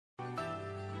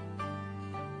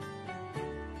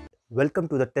Welcome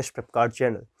to the TestprepKart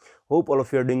channel. Hope all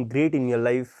of you are doing great in your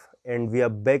life, and we are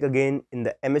back again in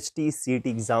the MHT CET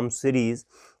exam series,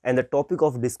 and the topic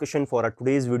of discussion for our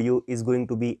today's video is going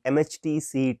to be MHT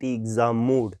CET exam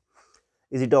mode.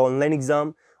 Is it an online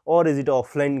exam or is it an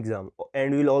offline exam?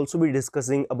 And we will also be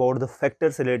discussing about the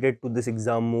factors related to this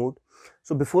exam mode.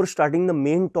 So before starting the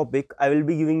main topic, I will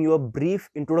be giving you a brief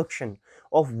introduction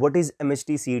of what is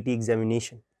MHT CET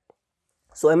examination.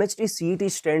 So MHT CET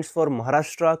stands for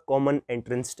Maharashtra Common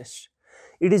Entrance Test.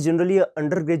 It is generally an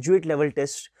undergraduate level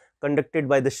test conducted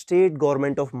by the state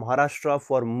government of Maharashtra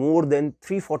for more than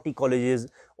 340 colleges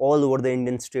all over the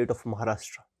Indian state of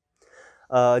Maharashtra.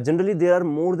 Generally, there are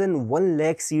more than 1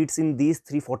 lakh seats in these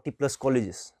 340 plus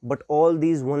colleges, but all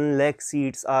these 1 lakh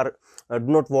seats are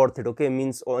not worth it. Okay,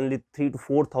 means only 3 to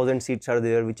 4,000 seats are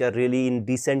there, which are really in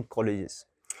decent colleges.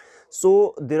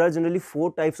 So there are generally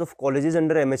 4 types of colleges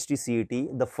under MHT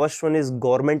CET. The first one is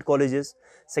government colleges,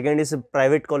 second is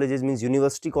private colleges, means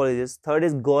university colleges, third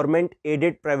is government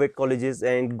aided private colleges,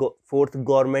 and fourth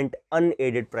government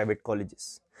unaided private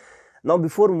colleges. Now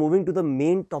before moving to the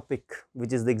main topic,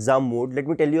 which is the exam mode, let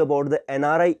me tell you about the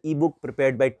NRI ebook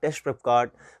prepared by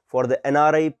TestprepKart for the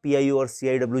NRI, PIU or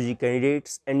CIWG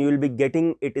candidates, and you will be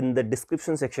getting it in the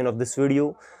description section of this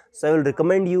video. So I will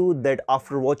recommend you that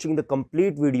after watching the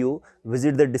complete video,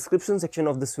 visit the description section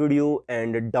of this video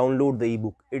and download the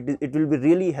ebook. It will be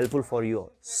really helpful for you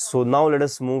all. So now let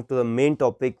us move to the main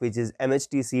topic, which is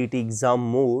MHT CET exam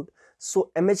mode.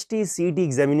 So MHT CET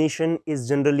examination is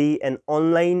generally an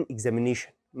online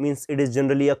examination, means it is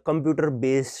generally a computer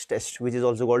based test, which is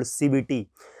also called CBT.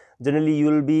 Generally you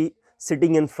will be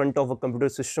sitting in front of a computer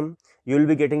system. You will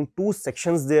be getting 2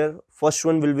 sections there. First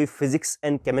one will be physics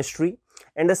and chemistry,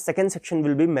 and the second section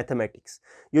will be mathematics.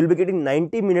 You will be getting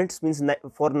 90 minutes, means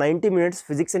for 90 minutes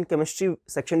physics and chemistry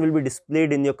section will be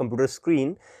displayed in your computer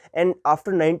screen, and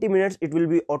after 90 minutes it will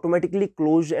be automatically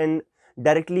closed and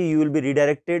directly you will be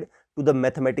redirected to the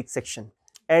mathematics section.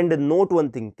 And note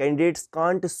one thing, candidates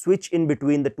can't switch in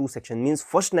between the 2 sections, means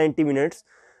first 90 minutes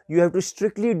you have to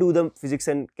strictly do the physics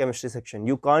and chemistry section.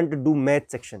 You can't do math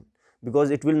section because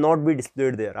it will not be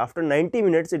displayed there. After 90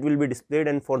 minutes it will be displayed,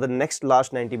 and for the next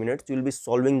last 90 minutes you will be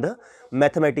solving the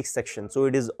mathematics section. So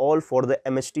it is all for the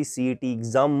MHT CET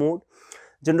exam mode.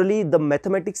 Generally the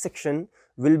mathematics section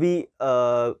will be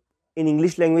in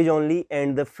English language only,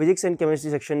 and the physics and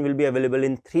chemistry section will be available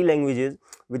in 3 languages,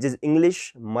 which is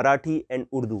English, Marathi and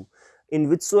Urdu. In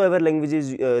whichsoever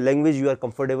language you are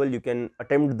comfortable, you can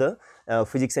attempt the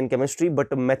physics and chemistry, but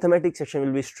the mathematics section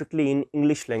will be strictly in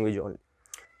English language only.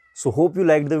 So hope you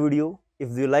liked the video.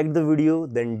 If you liked the video,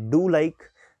 then do like.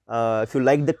 If you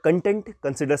like the content,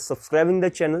 consider subscribing the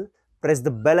channel, press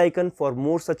the bell icon for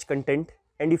more such content.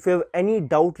 And if you have any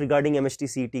doubt regarding MHT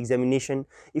CET examination,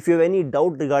 if you have any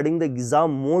doubt regarding the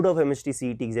exam mode of MHT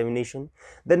CET examination,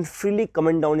 then freely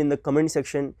comment down in the comment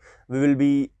section. We will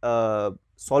be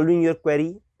solving your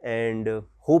query, and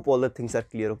hope all the things are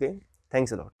clear. Okay,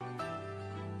 thanks a lot.